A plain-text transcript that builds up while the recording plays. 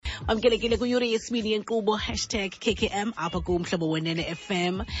Amkelekile kuyuri yesibini yenkqubo #KKM apha kumhlobo wenene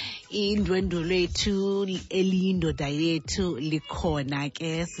FM. Indwendwe lethu eliyindoda yethu likhona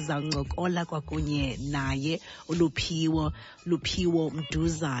ke, sizawuncokola kwakunye naye Luphiwo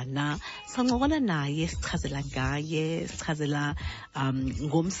Mduzana. Sancokola naye sichazela ngaye, sichazela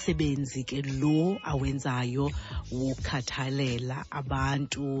ngomsebenzi ke lo awenzayo ukhathalela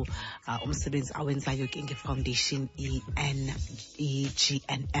abantu, umsebenzi awenzayo ke ngefoundation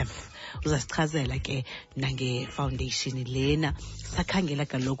GNF. Uzasichazela ke nange-foundation lena. Sakhangela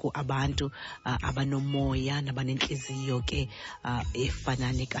kaloku abantu abanomoya nabanenhliziyo ke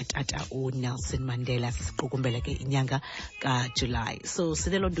efana nekatata uNelson Mandela, sisiqukumbela ke inyanga kaJuly. So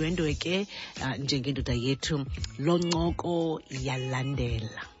silelo ndwendwe ke njengendoda yethu loncoko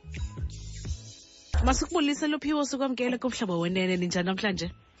yalandela. Masikubulise Luphiwo, sikwamkele kumhlobo wenene. Ninjani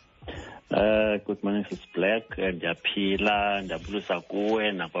namhlanje? Good morning, Sis Black. Ndiyaphila, ndiyabulisa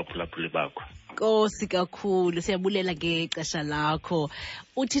kuwe nabaphulaphuli bakho. Nkosi kakhulu, siyabulela ngexesha lakho.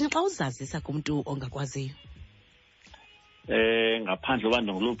 Uthini xa uzazisa kumntu ongakwaziyo? Ngaphandle uba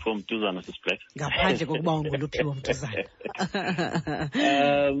ndinguluphiwo Mduzana, Sis Black. Ngaphandle kokuba unguluphiwo Mduzana.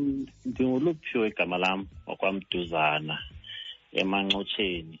 Ndinguluphiwo igama lam wakwaMduzana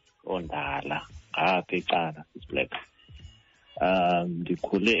emanxotsheni ondala ngapha eCala, Sis Black.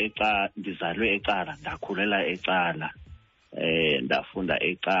 Ndizalwe eCala, ndakhulela eCala, ndafunda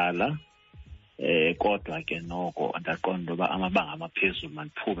eCala, kodwa ke noko ndaqonda uba amabanga amaphezulu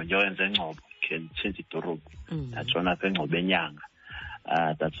mandiphume ndiyoyenza eNgcobo, khe nditshintshe idorobhu, ndatshona apha eNgcobo eNyanga.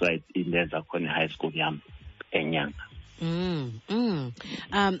 That's why indenza khona i-high school yam eNyanga.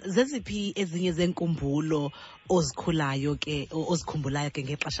 Zeziphi ezinye zenkumbulo ozikhumbulayo ke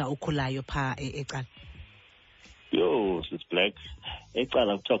ngexesha ukhulayo pha eCala? Yo, Sis Black,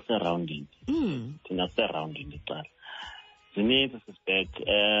 eCala kuthiwa kuserawundini. Thina kuserawundini eCala. Zininzi, Sis Black.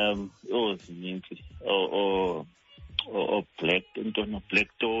 Zininzi. Black, Black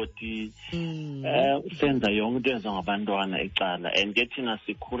Toti. Senza yonke into eyenziwa ngabantwana eCala. And ke thina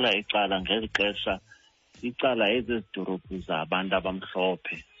sikhula eCala ngeli xesha iCala ezidorobhu zabantu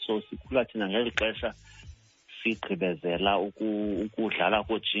abamhlophe. So sikhula thina ngeli xesha sigqibezela ukudlala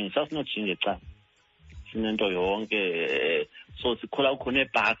kojingi. Sasinojingi eCala. Sinento yonke, so sikhula kukhona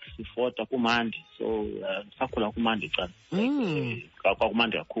epark, sifota kumandi. So sakhula kumandi eCala.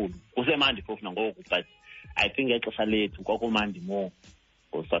 Kwakumandi kakhulu. Kusemandi phofu nangoku, but I think exesha lethu kwakumandi more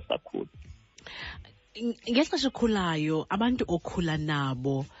ngosasakhula. Ngexesha ukhulayo abantu okhula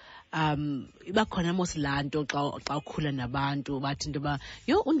nabo iba khona mos laa nto xa ukhula nabantu bathi into yoba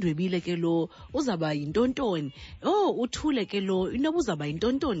yho undwebile ke lo uzawuba yintontoni, uthule ke lo inoba uzawuba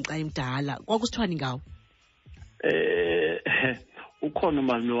yintontoni xa imdala. Kwakusithwani ngawo? Ukhona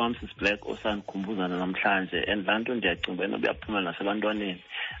umalume wam, Sis Black, osandikhumbuzana namhlanje, and laa nto ndiyacinga enoba iyaphumela nasebantwaneni.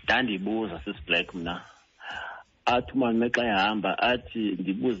 Ndandibuza, Sis Black, mna athi umalume xa ehamba athi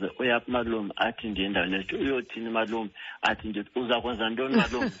ndibuze uyaphi malume, athi ndiye endaweni ethi uyothini malume, athi nje uza kwenza ntoni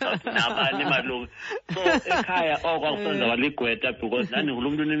malume, nabani malume. So ekhaya kwakusenza waligweta because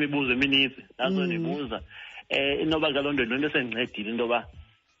ndandingulumntu unemibuzo eminintsi ndazonibuza. Inoba kaloo nto into esendincedile into yoba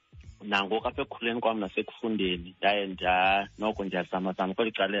nangoku apha ekukhuleni kwam nasekufundeni ndaye noko ndiyazamazama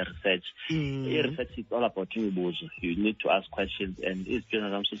kweli cala le-research. I-research is all about imibuzo. You need to ask questions, and izipiyona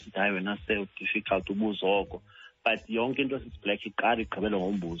zam sosithi hayi wena difficult ubuzo oko. But yonke into Sis Black iqala igqibele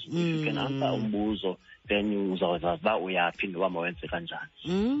ngombuzo. If you can answer umbuzo, then uzawuzazi uba uyaphi noba mawenze kanjani.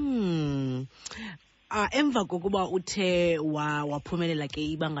 Emva kokuba uthe waphumelela ke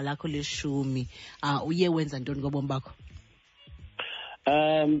ibanga lakho le-10, uye wenza ntoni ngobomi bakho?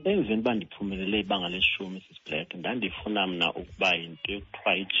 Emveni uba ndiphumelele ibanga le-10, Sis Black, ndandifuna mna ukuba yinto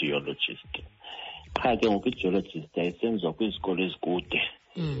ekuthiwa i-geologist. Qha ke ngoku i-geologist yayisenziwa kwizikolo ezikude,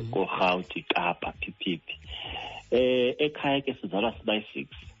 koRhawuti, Kapa, Phiphipi. Ekhaya ke sizalwa sibayi-6,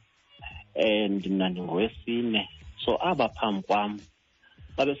 and mna ndingowesine. So aba phambi kwam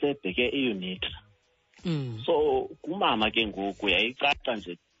babesebheke iunit. So kumama ke ngoku yayicaca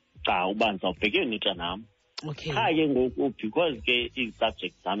nje xa uba ndizawubheka iunita nam. Okay. Qha ke ngoku because ke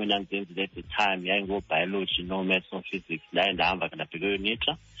ii-subjects zam endandizenzile at the time yayingo-biology, no maths, no physics, ndaye ndahamba ke ndabheka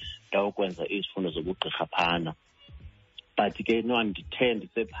iunita ndawukwenza izifundo zobugqirha phana. But ke no ndithe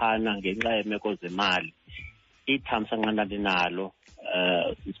ndisephana ngenxa yeemeko zemali ithamsanqa ndandinalo,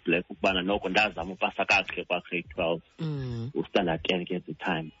 Sis Black, ukubana noko ndazama upasa kakuhle kwa-grade 12, ustandard 10 ke at the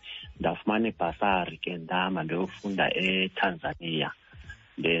time. Ndafumana ibhasari ke ndahamba ndiyofunda eTanzania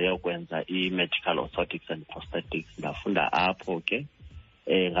ndiyokwenza i-medical orthotics and prosthetics. Ndafunda apho ke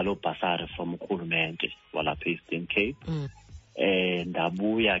ngaloo bhasari from urhulumente walapha e-Eastern Cape.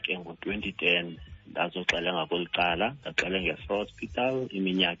 Ndabuya ke ngo-2010 ndazoxelenga kweli cala, ndaxelenga e-hospital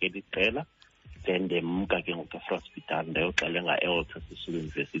iminyaka eliqela, then ndemka ke ngoku e-hospital ndayoxelenga e-Walter Sisulu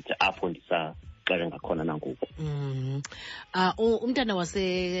University apho ndisaxelenga khona nangoku. Umntana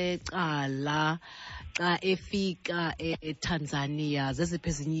wasecala xa efika eTanzania zeziphi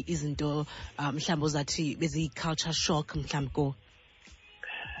ezinye izinto mhlawumbi ozathi beziyi-culture shock mhlawumbi ko?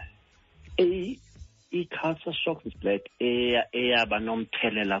 I-culture shock is black eyaba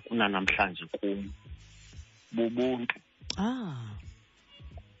nomthelela kunanamhlanje kum bubuntu.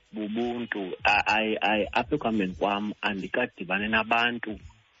 Bubuntu. Apha ekuhambeni kwam andikadibane nabantu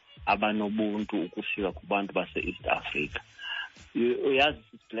abanobuntu ukufika kubantu base-East Africa. Uyazi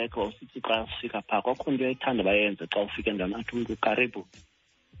black usithi xa ufika phaa kwakho nto ethanda bayenze xa ufika endaweni athi umntu karibu.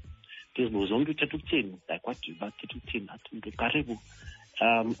 Ndizibuza umntu uthetha ukuthini, like what do you bathetha ukuthini, athi umntu karibu,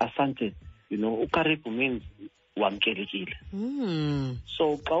 asante. You know, ukaribu means wamkelekile.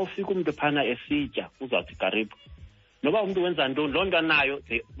 So xa ufika umntu phana esitya uzawuthi karibu. Noba umntu wenza ntoni, loo nto anayo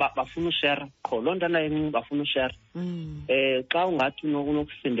bafuna ushera qho, loo nto anayo encinci bafuna ushera. Xa ungathi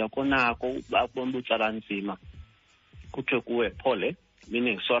unokusinda konako babona utsala nzima kuthiwe kuwe phole,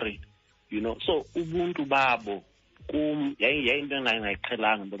 meaning sorry, you know. So ubuntu babo kum yayinto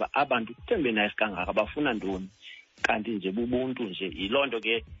engayiqhelanga ngoba abantu kuthembe nice kangaka bafuna ntoni, kanti nje bubuntu nje. Yiloo nto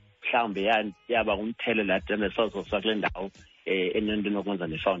ke mhlawumbe yaba umthelela atenesozosa kule ndawo enento enokwenza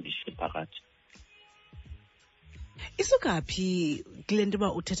ne-foundation phakathi. Isukaphi kule nto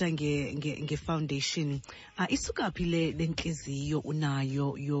uba uthetha nge-foundation, isukaphi le ntliziyo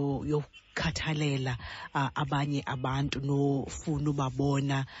unayo yokukhathalela abanye abantu nofuna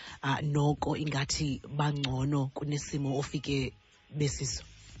ubabona noko ingathi bangcono kunesimo ofike besiso?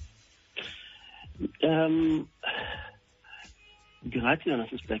 Ndingathi yona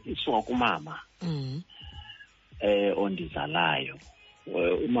sisibhek isuka kumama ondizalayo.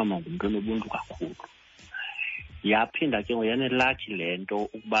 Umama ngumntu onobuntu kakhulu. Yaphinda ke ngoyanelakhi le nto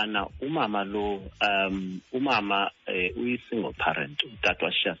ukubana umama lo uyi-single parent, utata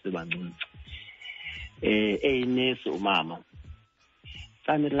washiya sebancinci. Eyinesi umama.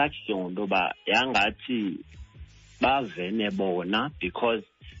 Sanelakhi ke ngonto yoba yangathi bavene bona because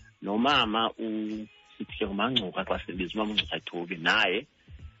nomama sithi ke uMangcuka xa sebiza uMangcuka Thobi naye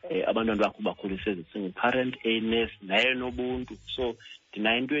abantwana bakho bakhulise ezi-single parent, eyinesi naye nobuntu. So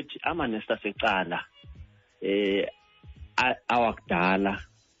ndinayo into ethi amanesi asecala awakudala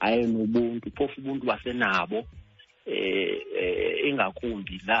ayenobuntu, phofu ubuntu basenabo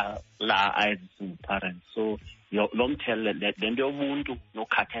ingakumbi la ayi-single parents. So lo mthele le nto yobuntu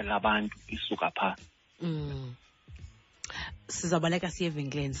nokukhathalela abantu isuka phaa. Sizabaleka siye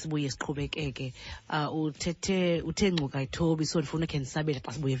evenkileni sibuye siqhubekeke. Uthe Ngcuka Thobi, so ndifuna ukhe ndisabele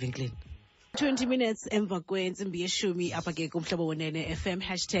xa sibuye evenkileni. 20 minutes emva kwentsimbi yeshumi apha ke kumhlobo wonene FM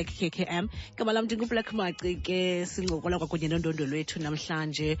 #KKM. Igama lam ndinguBlack Maci ke sincokola kwakunye nondondo lwethu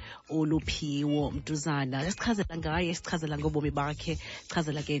namhlanje uLuphiwo Mduzana. Sichazela ngaye, sichazela ngobomi bakhe,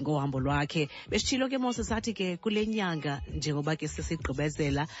 sichazela ke ngohambo lwakhe. Besitshilo ke mose sathi ke kule nyanga njengoba ke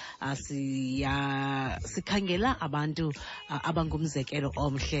sisigqibezela sikhangela abantu abangumzekelo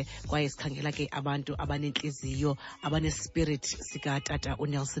omhle kwaye sikhangela ke abantu abanentliziyo, abanespirit sika-Tata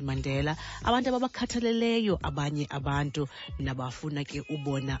uNelson Mandela. Abantu ababakhathaleleyo abanye abantu nabafuna ke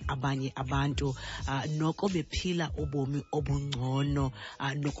ubona abanye abantu noko bephila ubomi obungcono,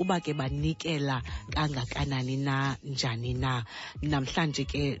 nokuba ke banikela kangakanani na njani na. Namhlanje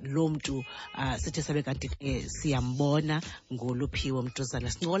ke lo mntu sithi sabe kanti ke siyambona nguLuphiwo Mduzana.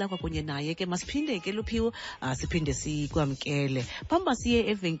 Sincokola kwakunye naye ke, masiphinde ke Luphiwo siphinde sikwamkele. Phambi siye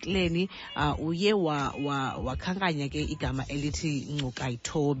evenkileni uye wakhankanya ke igama elithi Ngcuka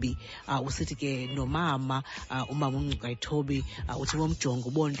Thobi. Usithi ke nomama umama uNgcuka Thobi uthi womjonga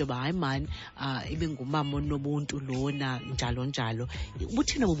ubona into yoba hayi mani ibe ngumama onobuntu lona njalo njalo.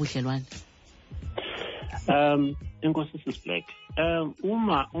 Buthina bobudlelwane? Enkosi sisiblack.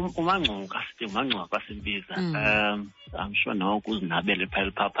 uMangcuka sithi uMangcuka kwasembiza. I'm sure nawe ukuzinabele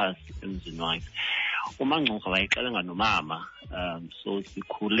phela purpose emzini wakhe. uMangcuka wayexelenga nomama, so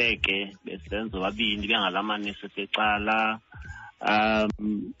sikhuleke besenzo babini bengalamanesi secala.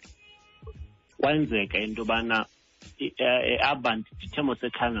 Kwenzeka into bana abantu dithemo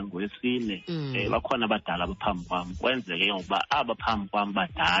sekhanga ngwesine bakhona abadala abaphambi kwam. Kwenzeke ngokuba abaphambi kwam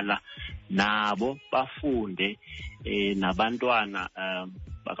badala nabo bafunde nabantwana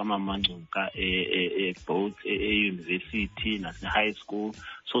bakamama Ngcuka both e-university nase-high school.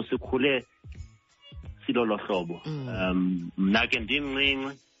 So sikhule silolo hlobo. Mna ke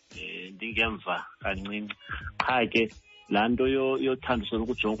ndimncinci ndingemva kancinci, qha ke laa nto yothanda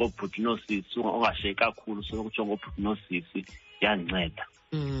usoloko ujonga obhuti nosisi ungashiyeki kakhulu usoloko ujonga obhuti nosisi yandinceda.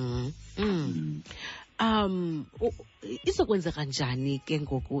 Izokwenza kanjani ke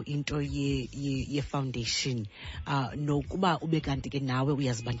ngoku into ye-foundation nokuba ube kanti ke nawe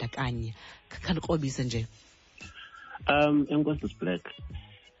uyazibandakanya? Khandikrobise nje. Enkosi Black,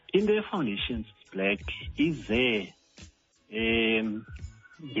 into ye-foundation Black ize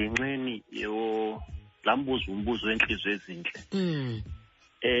ngenxeni laa umbuzo wentliziyo ezintle.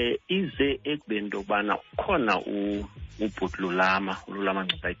 Ize ekubeni into yokubana ukhona ubhuti Lulama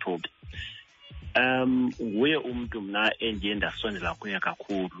Ngcukaithobi. Nguye umntu mna endiye ndasondela kuye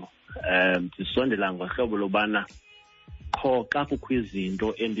kakhulu. Ndisondela ngohlobo lobana qho xa kukho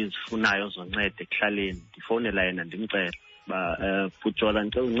izinto endizifunayo zonceda ekuhlaleni ndifowunela yena ndimcela uba Bhujola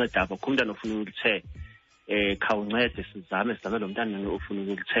ndicela unceda apha, kho umntana ofuna ukulithe, khawuncede sizame lo mntana ofuna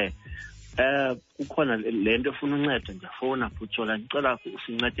ukulithe. Kukhona le nto efuna unceda, ndiyafowuna Bhujola ndicela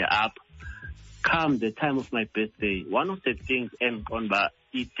usincede apha. Come the time of my birthday, one of the things endiqonda uba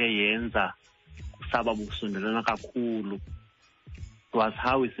ide yenza saba busondelana kakhulu was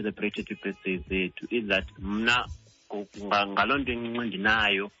how we celebrated i-birthdays zethu, is that mna ngaloo nto encinci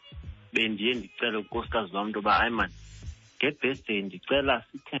ndinayo bendiye ndicela unkosikazi wam into yoba hayi mani, nge-birthday ndicela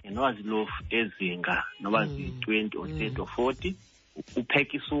sithenge noba zilofu ezinga, noba ziyi-20 or 30 or 40,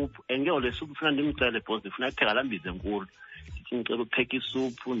 upheka isuphu. And ke le suphu ufuna ndimcele because ndifuna ipheka laa mbizi enkulu. Ndithi ndicela upheka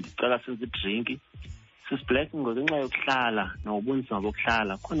isuphu, ndicela senze idrinki. Sisiblack ngenxa yokuhlala nobunzima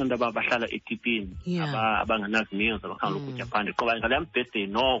bokuhlala, khona abantu abahlala etipini abangenazi meals, abakhangela ukutya phandle. Qoba ngaleya birthday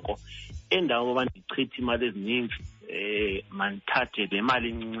noko endawo yoba ndichithe imali ezininzi, mandithathe le mali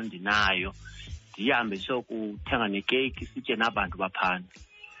encinci ndinayo ndihambe siyokuthenga nekeyiki sitye nabantu baphana.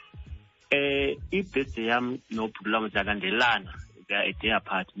 I-birthday yam noBhulula ziyalandelana, they are a day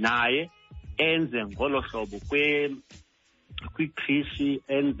apart. Naye enze ngolo hlobo kwi-Krishi,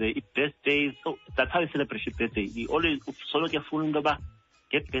 enze i-birthday. So that's how we celebrate i-birthday. He always soloko efuna into yoba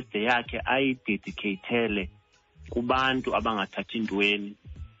nge-birthday yakhe ayidedicatele kubantu abangathathi ntweni.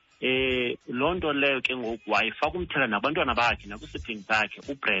 Loo nto leyo ke ngoku wayifaka umthela nabantwana bakhe nakwi-siblings zakhe,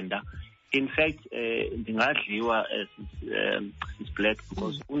 uBrenda. In fact, ndingadliwa Black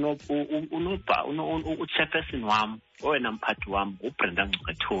because uchairperson wam, owena mphathi wam, uBrenda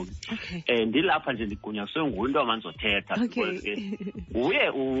Ngcukaithobi. Ndilapha nje ndigunyazwe nguye into amandizothetha.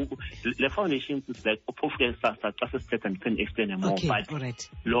 Uye le foundation Black uphofuke xa sesithetha ndiphe explain more, but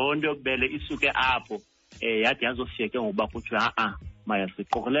loo nto yokubele isuke apho yade yazofika ke ngokuba kuthiwa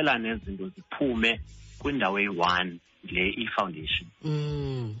mayasiqokelelane ezinto ziphume kwindawo eyi-one le i-foundation.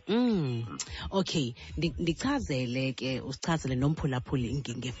 Okay, ndichazele ke, usichazele nomphulaphuli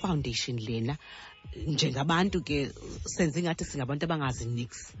nge-foundation lena. Njengabantu ke senze ingathi singabantu abangazi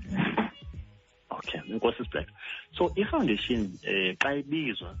nix. Okay, inkosi Black. So i-foundation xa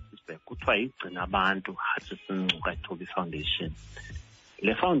ibizwa Black kuthiwa igcina abantu Hutchison Ngcukaithobi Foundation.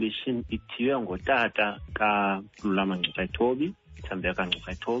 Le foundation ithiywe ngotata kaBhulula Ngcukaithobi, Thembeka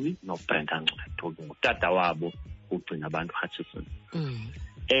Ngcukaithobi noBrenda Ngcukaithobi, ngutata wabo ugcina abantu Hutchison.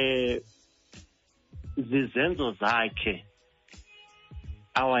 Zizenzo zakhe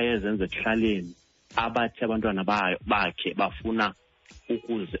awayezenza ekuhlaleni abathi abantwana bakhe bafuna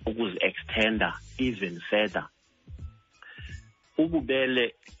ukuzi-extenda even further.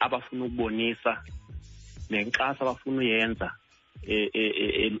 Ububele abafuna ukubonisa nenkxaso abafuna uyenza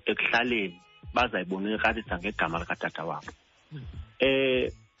ekuhlaleni bazayibonakalisisa ngegama likatata wabo.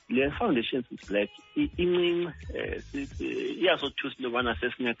 Le foundation Black incinci, iyasothusa into yobana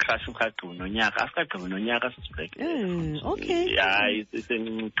sesine-crush ukagqiba nonyaka. Asikagqibi nonyaka Black. Okay. Hayi,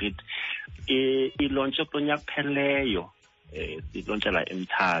 sisencinci gqithi. Ilontshe kulo nyaka uphelileyo, silontshela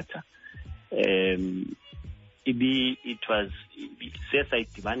eMthatha.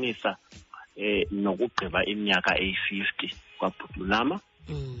 Sesayidibanisa nokugqiba iminyaka eyi-50 kwaBhululama.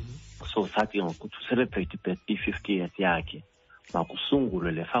 So sathi ngokuthi celebrate i-50th yakhe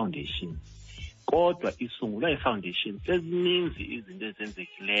makusungulwe le foundation. Kodwa isungulwa i-foundation sezininzi izinto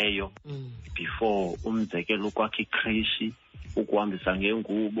ezenzekileyo before, umzekelo ukwakha ikrishi, ukuhambisa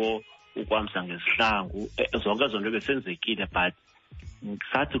ngengubo, ukuhambisa ngezihlangu, zonke ezo nto besenzekile. But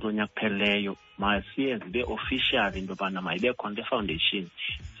sathi kulo nyaka kuphelileyo masiyenze ibe official into yobana mayibe khona le foundation,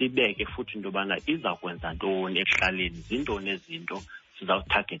 sibeke futhi into yobana izakwenza ntoni ekuhlaleni, zintoni ezinto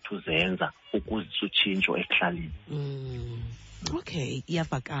sizawutarget uzenza ukuzisa utshintsho ekuhlaleni. Okay,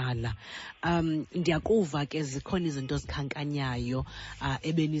 iyavakala. Ndiyakuva ke zikhona izinto zikhankanyayo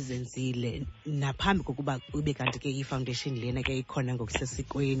ebenizenzile naphambi kokuba ube kanti ke i-foundation lena ke ikhona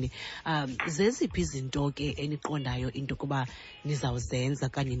ngokusesikweni. Zeziphi izinto ke eniqondayo into kuba nizawuzenza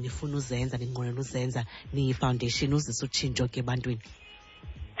kanye nifuna uzenza, ninqwenela uzenza niyi-foundation uzisa utshintsho ke ebantwini?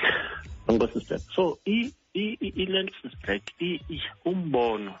 So i-lenses black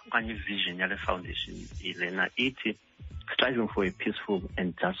umbono okanye ivision yale foundation ilena ithi striving for a peaceful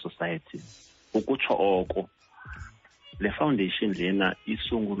and just society. Ukutsho oko le foundation lena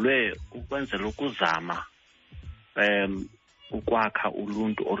isungulwe ukwenzela ukuzama ukwakha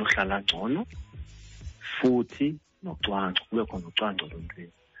uluntu oluhlala ngcono futhi nocwangco, kube khona ucwangco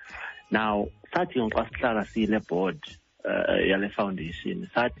luntwini. Now sathi ngoxa sihlala siyile board yale foundation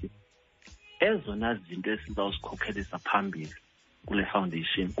sathi ezona zinto esizawuzikhokhelisa phambili kule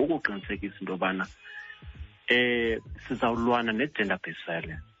foundation ukuqinisekisa into yobana sizawulwana ne-gender based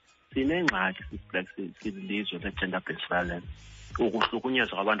violence. Sinengxaki sisiblack sililizwe le-gender based violence,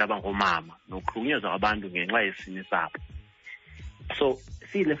 ukuhlukunyezwa kwabantu abangoomama nokuhlukunyezwa kwabantu ngenxa yesini sabo. So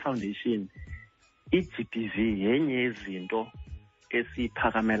siyile foundation i-GBV yenye yezinto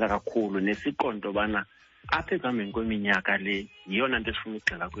esiphakamela kakhulu nesiqondo yobana apha ekuhambeni kweminyaka le yiyona nto esifuna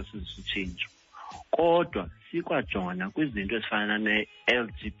ukugxila kwesizwe utshintsho. Kodwa sikwajona kwizinto ezifana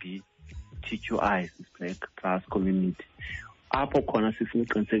ne-LGBTQI black plus community, apho khona sifuna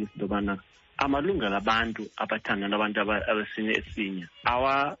uqinisekisa into yobana amalungelo abantu abathanda nabantu abesini esinye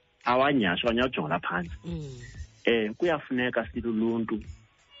awanyashwa okanye awujongela phantsi. Kuyafuneka siluluntu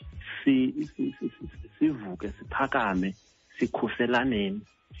sivuke siphakame sikhuselaneni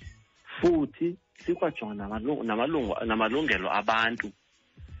futhi sikwajonga namalungelo abantu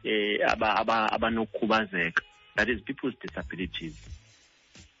abanokukhubazeka, that is people's disabilities.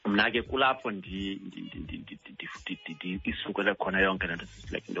 Mna ke kulapho isukele khona yonke lento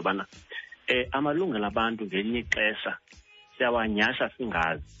sisiblack into yobana amalungelo abantu ngelinye ixesha siyawanyasha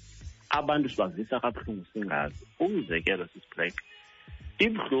singazi, abantu sibavisa kabuhlungu singazi. Umzekelo sisiblack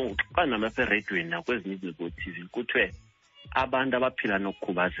ibuhlungu xa namapha eredweni nakwezinye izinto TV kuthiwe abantu abaphila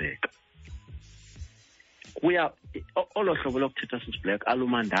nokukhubazeka. Kuya olo hlobo lokuthetha sisiblack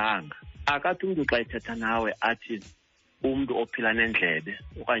alumandanga. Akathi umntu xa ethetha nawe athi umntu ophila nendlebe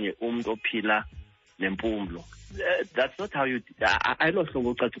okanye umntu ophila nempumlo. That's not how you ayilo hlobo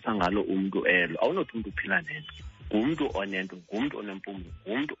ucacisa ngalo umntu elo. Awunothi umntu uphila nento, ngumntu onento, ngumntu onempumlo,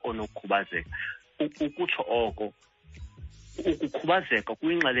 ngumntu onokukhubazeka. Ukutsho oko ukukhubazeka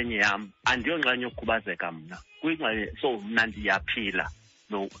kuyinxalenye yam, andiyonxalenye yokukhubazeka mna, kuyinxalenye. So mna ndiyaphila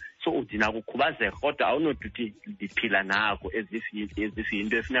no, so udina kukhubazeka kodwa awunothi uthi ndiphila nako as if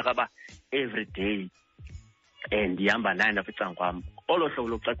into efuneka uba every day ndihamba nayo napha ecankwam. Olo hlobo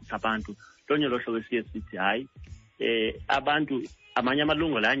lokucacisa abantu lonye lo hlobo esiye sithi hayi abantu amanye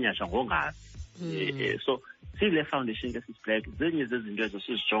amalungelo ayanyashwa ngongazi. So sile foundation ke sisiblack zenye zezinto ezo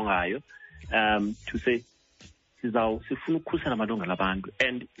sizijongayo to say sifuna ukukhusela amalungelo abantu,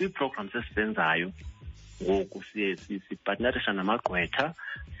 and ii-programs esizenzayo ngoku siye sipartnerisha namagqwetha,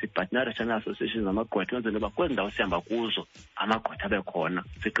 sipartnerisha nee-associations zamagqwetha ukwenzela uba kwezi ndawo sihamba kuzo amagqwetha abe khona,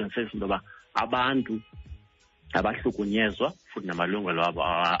 siqinisekisa into yoba abantu abahlukunyezwa futhi namalungelo abo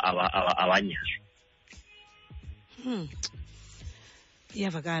awanyashwa.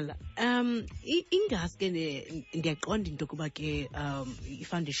 Iyavakala. Ingazi ke ndiyaqonda into yokuba ke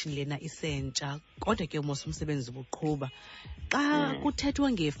i-foundation lena isentsha, kodwa ke mos umsebenzi buqhuba. Xa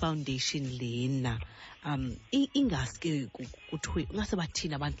kuthethwa nge-foundation lena ingazi ke kuthiwe ungase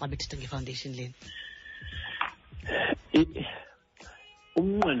bathini abantu xa bethetha nge-foundation lena?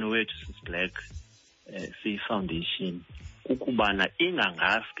 Umnqweno wethu sisiblack siyi-foundation kukubana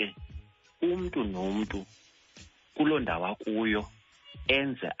ingangaske umntu nomntu kuloo ndawo akuyo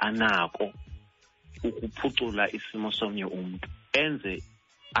enze anako ukuphucula isimo somnye umntu, enze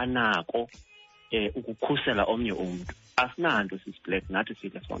anako ukukhusela omnye umntu. Asinanto sisiblack nathi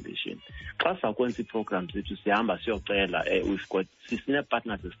sile foundation. Xa sakwenza ii-programs zethu sihamba siyocela,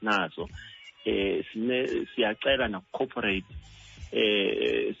 sine-partners esinazo, siyacela naku-corporate,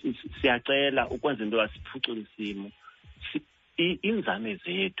 siyacela ukwenza into siphucule isimo. Iinzame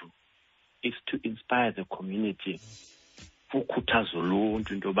zethu is to inspire the community, ukhuthaza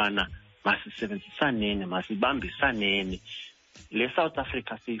uluntu into yobana masisebenzisaneni, masibambisaneni. Le South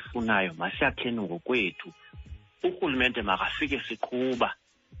Africa siyifunayo masiyakheni ngokwethu. Urhulumente makafike siqhuba.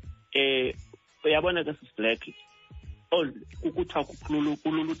 Uyabona ke sisiblack ukuthiwa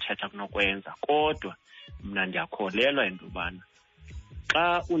kululuthetha kunokwenza, kodwa mna ndiyakholelwa into yobana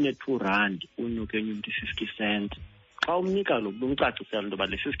xa une-R2 unyuke enye umntu 50 cents, xa umnika umcacisela into yoba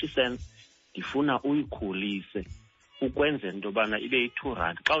le 50 cents ndifuna uyikhulise ukwenzela into yobana ibe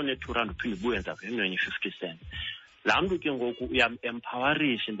yi-R2. Xa une-R2 uphinde ubuyenza enye 50 cents. Laa mntu ke ngoku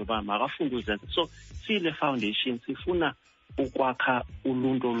uyam-empowerisha into yoba makafunde uzenza. So siyile foundation sifuna ukwakha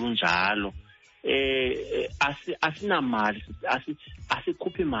uluntu olunjalo. Asinamali,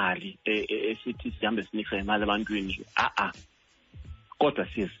 asikhuphi imali esithi sihambe sinikisa imali ebantwini. Kodwa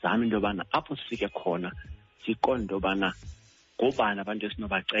siyezama into yobana apho sifike khona siqonde into yobana ngobani abantu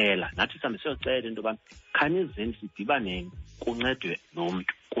esinobacela, nathi sihambe siyocela into yobana khanizeni sidibaneni, kuncedwe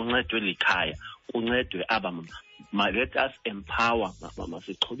nomntu, kuncedwe likhaya, kuncedwe aba mama. Let us empower,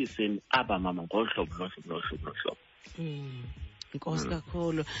 masixhobiseni aba mama ngolu hlobo. Inkosi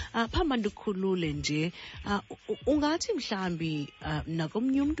kakhulu. Phambi ndikhulule nje, ungathi mhlambi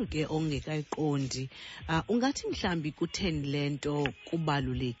nakomnye umuntu ke ongekayiqondi, ungathi mhlambi kutheni lento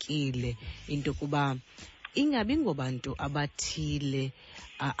kubalulekile into kuba ingabi ngobantu abathile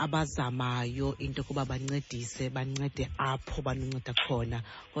abazamayo into kuba bancede apho banonceda khona,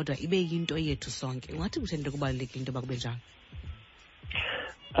 kodwa ibe yinto yethu sonke. Ungathi kutheni into kubalulekile into bakube njalo?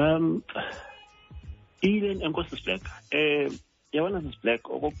 Enkosi Black, yabona Sis Black,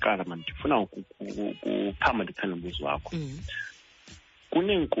 okokuqala manje ndifuna ukuphamba ndiphendule umbuzo wakho.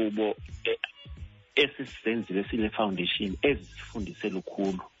 Kuneenkqubo esisenzile sile foundation ezisifundise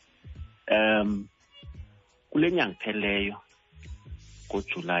lukhulu. Kule nyanga ipheleyo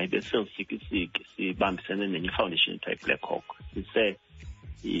ngoJulayi besiyofika sibambisene nenye ifoundation type Black Hawk.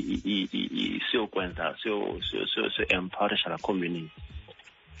 Siyokwenza empowerisha la community.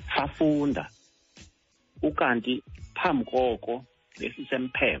 Safunda ukanti phambi koko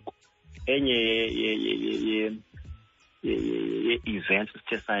lesisempheko enye ye-events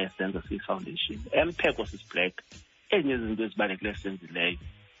sithe sayenza siyi-foundation empheko Sis Black. Enye izinto ezibalulekileyo esenzileyo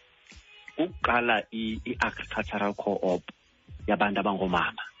ukuqala i-agricultural co-op yabantu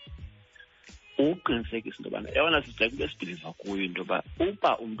abangoomama, ukuqinisekisa into yobana eyona Sis Black besibhiliva kuyo into yoba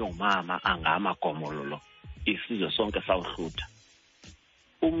uba umntu ongumama angamagomololo isizwe sonke sawuhlutha.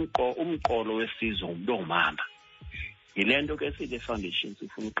 Umqolo wesizwe umntu ongumama. Yile nto ke sile foundation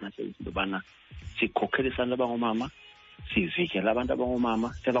sifuna uqinisekisa into yobana sikhokhelisana abangomama, sivikela abantu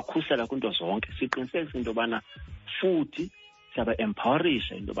abangomama, siyabakhusela kwinto zonke, siqinisekisa into yobana futhi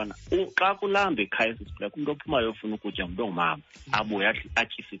siyaba-empowerisha into yobana xa kulamba ekhaya Sis Black umntu ophumayo ofuna ukutya umntu ongumama abuye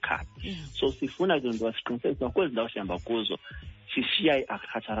atyise ikhaya. So sifuna ke into yoba siqinisekisa kwezi ndawo sihamba kuzo sishiya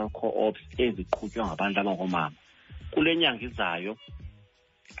ii-agricultural co-ops eziqhutywa ngabantu abangoomama. Kule nyanga izayo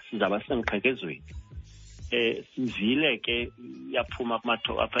sizaba semqhekezweni. Sivile ke yaphuma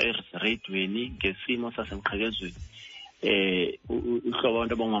kumathoba apha eradweni ngesimo sasemqhekezweni. Uhlobo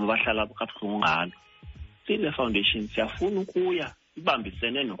abantu abangomama bahlala kabuhlungu ngalo. Sile foundation siyafuna ukuya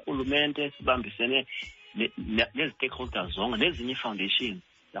sibambisene norhulumente, sibambisene nezi-stakeholders zonke nezinye ii-foundations.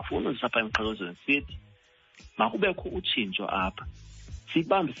 Siyafuna uzisa apha emqhekezweni sithi makubekho utshintsho apha.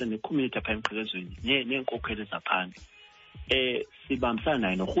 Sibambisene ne-community apha emqhekezweni neenkokheli zaphandle. Sibambisana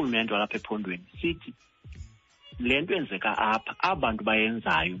naye norhulumente walapha ephondweni sithi le nto yenzeka apha abantu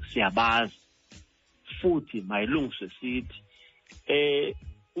bayenzayo siyabazi futhi mayilungiswe sithi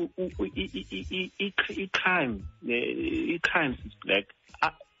i-crime Sis Black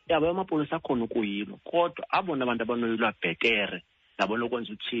yabo amapolisa akhona ukuyilwa, kodwa abona abantu abanoyilwa bhetere nabona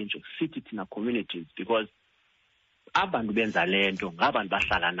ukwenza utshintsho sithi thina communities, because abantu benza le nto ngabantu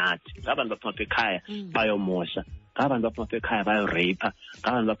bahlala nathi, ngabantu baphuma apha ekhaya bayomosha, ngabantu baphuma apha ekhaya bayoreyipha,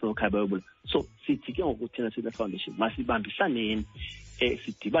 ngabantu baphuma ekhaya bayobula. So sithi ke ngoku thina sile foundation masibambisaneni,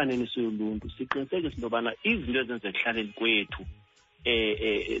 sidibaneni siyoluntu, siqinisekise into yobana izinto ezenzeka ekuhlaleni kwethu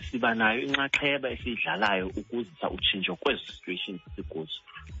siba nayo inxaxheba esiyidlalayo ukuzisa utshintsho kwezi situations sikuzo.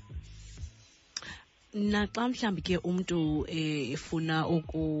 Naxa mhlawumbi ke umntu efuna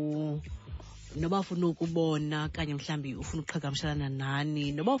noba ufuna ukubona kanye mhlawumbi ufuna ukuqhagamshelana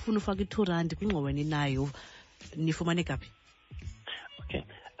nani, noba ufuna ufaka i-R2 kwingxowa ninayo, nifumaneka phi? Okay.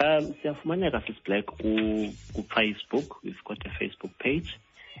 Siyafumaneka Sis Black ku-Facebook. We've got a Facebook page.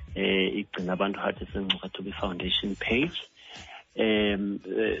 Igcina abantu Heart Esencukathubi Foundation page.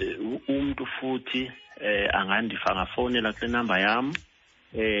 Umuntu futhi angafowunela kule number yam.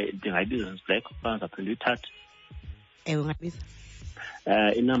 Ndingayibiza Sis Black ukuba ngizaphinda uyithathe. Ewe, ungayibiza.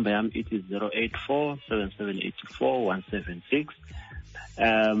 Inumber yam ithi 084 7784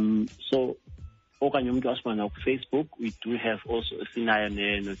 176. So okanye umuntu asifumana ku-Facebook. We do have also sinayo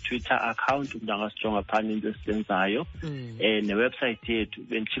no-Twitter account umuntu angasijonga phana into esizenzayo. Ne-website yethu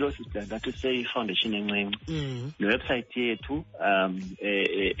benditshilo Sis Black ngathi seyi-foundation encinci. Ne-website yethu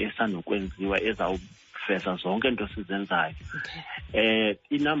esanokwenziwa ezawuveza zonke into sizenzayo.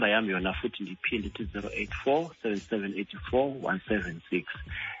 Inumber yam yona futhi ndiphinde ithi 084 7784 176.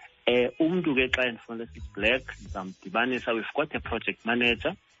 Umntu ke xa endifonela Sis Black ndizamdibanisa. We've got a project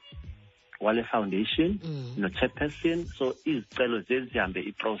manager wale foundation no-chairperson, so izicelo zihambe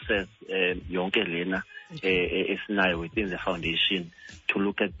i-process yonke lena esinayo within the foundation to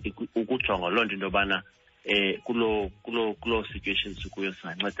look at ukujonga loo nto into yobana kulo situation sikuyo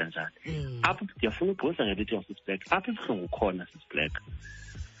singanceda njani. Apho ndiyafuna ugqisa ngelithi Sis Black, apho ibuhlungu khona Sis Black,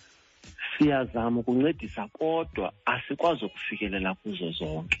 siyazama ukuncedisa kodwa asikwazi ukufikelela kuzo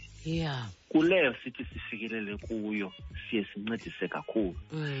zonke. Yeah. Kuleyo sithi sifikelele kuyo siye sincedise kakhulu.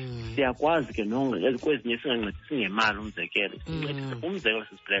 Siyakwazi ke kwezinye singancedisi ngemali umzekelo. Sincedise umzekelo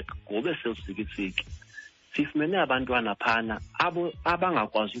sisiblack ngobe sewusikisiki. Sifumene abantwana phana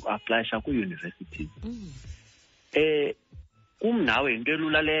abangakwazi uku-aplayisha kwi-universities. Kumnawe into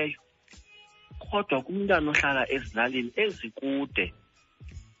elula leyo. Kodwa kumntana ohlala ezilalini ezikude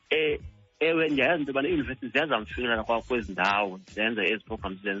ewe ndiyayazi into yobana ii-universities ziyazamfikelela kwezi ndawo zenze ezi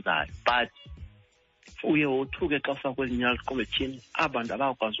programs zenzayo, but uye wothuke xa ufika kwezinye iqometyhini abantu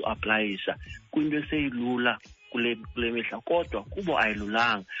abakwazi uaplayisha kwinto eseyilula kule mihla, kodwa kubo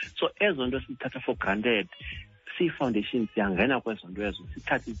ayilulanga. So ezo nto sithatha for granted, si-foundation siyangena kwezo nto ezo,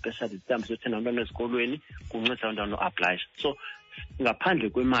 sithathe i-specialist sihambe siyothenga abantwana ezikolweni kuncedisa abantwana uaplayisha. So ngaphandle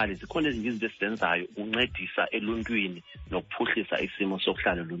kwemali zikhona ezinye izinto esizenzayo ukuncedisa eluntwini nokuphuhlisa isimo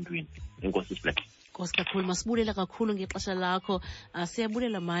sokuhlala eluntwini. Enkosi Siblack. Nkosi kakhulu, masibulela kakhulu ngexesha lakho.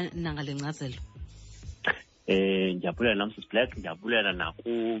 Siyabulela nangale nkcazelo. Ndiyabulela nam Siblack, ndiyabulela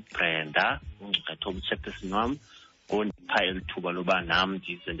nakuBrenda uNgqekethoba uchairperson wam ngondipha elithuba loba nam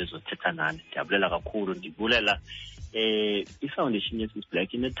ndize ndizothetha nani. Ndiyabulela kakhulu. Ndibulela i-foundation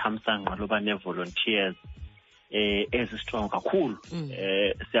yeSiblack inethamsanqa loba ne-volunteers ezistrong kakhulu.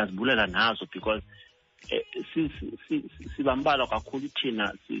 Siyazibulela nazo because sibambalwa kakhulu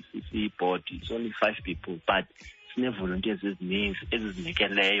thina siyi-board, it's only 5 people, but sine-volunteers ezininzi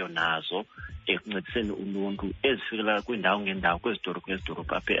ezizinikeleyo nazo ekuncediseni uluntu ezifikelela kwiindawo ngeendawo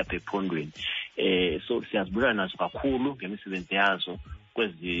kwezidorobhu apha ephondweni. So siyazibulela nazo kakhulu ngemisebenzi yazo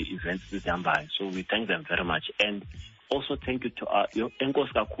kwezi events sizihambayo. So we thank them very much, and also thank you to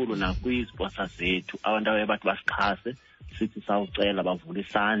enkosi kakhulu nakwi-sponsors zethu, abantu abaye bathi basixhase sithi sawucela bavule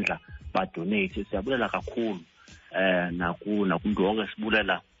isandla badonate. Siyabulela kakhulu nakumntu wonke.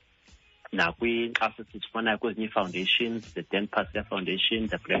 Sibulela nakwinkxaso esizifumanayo kwezinye ii-foundations, the Dan Pascal Foundation,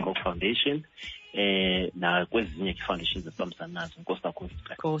 the Black Hawk Foundation, nakwezinye ii-foundations esibambisana nazo. Nkosi kakhulu.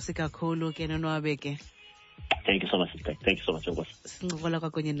 Nkosi kakhulu ke nonwabe ke. Thank you so much, sister. Thank you so much, Nkosi. Sincokola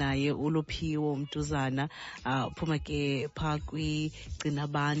kwakunye naye uLuphiwo Mduzana, uphuma ke phaa kwigcina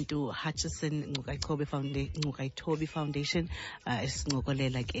abantu Hutchison Ngcukaitobi Foundation.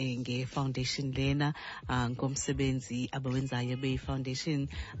 Sincokolela ke nge-foundation lena ngomsebenzi abawenzayo beyi-foundation.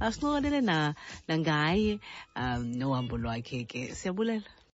 Sincokolele nangaye nohambo lwakhe ke. Siyabulela.